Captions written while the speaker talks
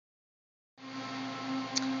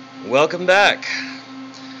Welcome back.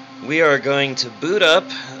 We are going to boot up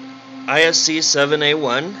ISC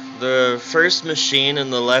 7A1, the first machine in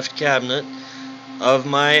the left cabinet of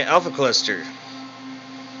my alpha cluster.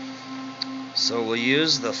 So we'll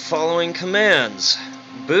use the following commands.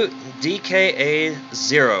 Boot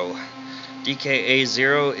DKA0.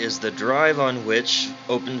 DKA0 is the drive on which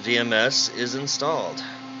OpenVMS is installed.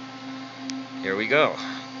 Here we go.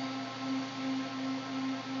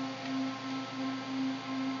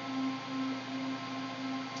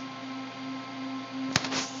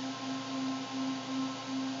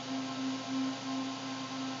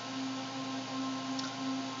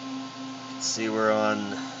 See, we're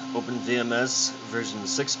on OpenVMS version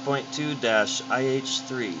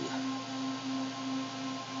 6.2-IH3.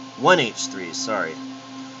 1H3, sorry.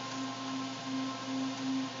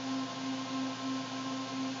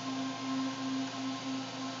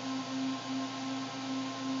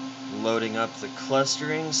 Loading up the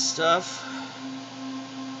clustering stuff.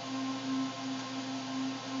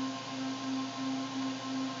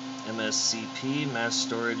 MSCP, Mass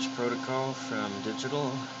Storage Protocol from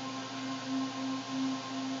Digital.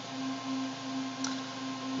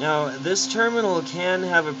 Now, this terminal can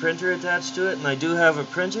have a printer attached to it, and I do have a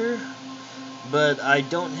printer, but I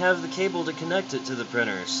don't have the cable to connect it to the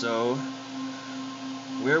printer, so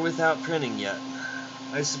we're without printing yet.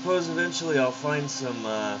 I suppose eventually I'll find some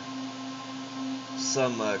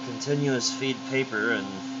continuous feed paper and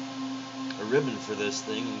a ribbon for this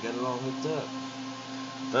thing and get it all hooked up.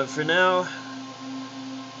 But for now,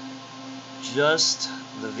 just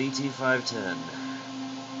the VT510.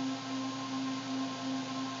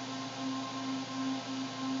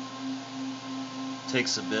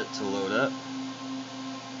 Takes a bit to load up.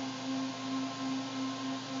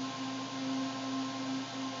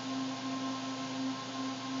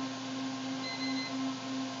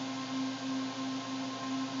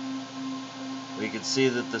 We can see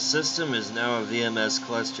that the system is now a VMS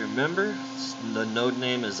cluster member. The node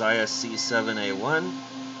name is ISC 7A1.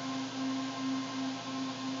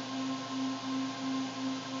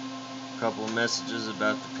 A couple of messages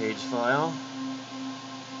about the page file.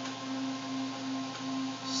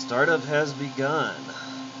 Startup has begun.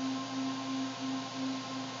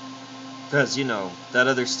 Because, you know, that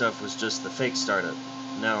other stuff was just the fake startup.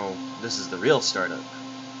 Now, this is the real startup.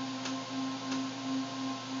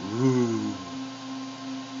 Ooh.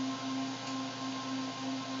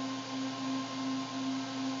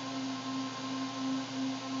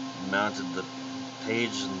 Mounted the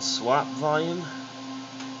page and swap volume.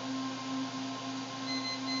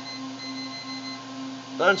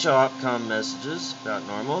 Bunch of opcom messages, about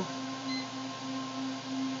normal.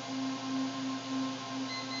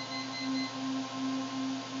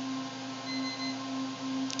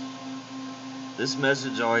 This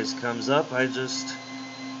message always comes up. I just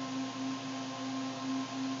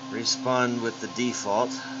respond with the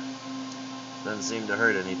default. Doesn't seem to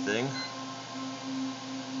hurt anything.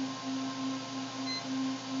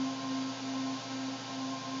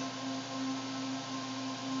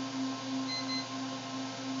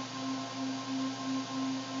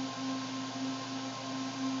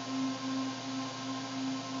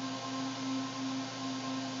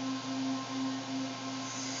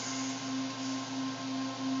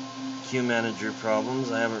 Queue manager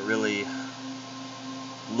problems. I haven't really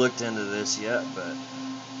looked into this yet, but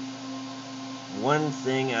one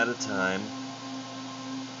thing at a time.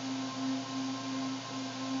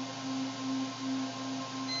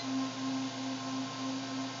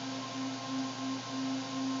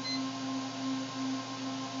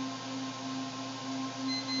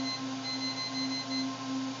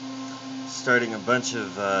 Starting a bunch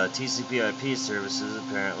of TCP/IP services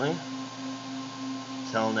apparently.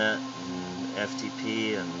 Telnet and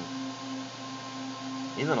FTP and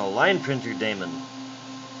even a line printer daemon.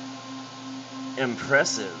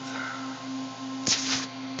 Impressive.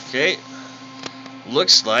 Okay,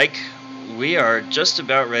 looks like we are just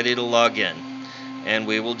about ready to log in, and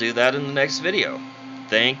we will do that in the next video.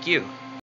 Thank you.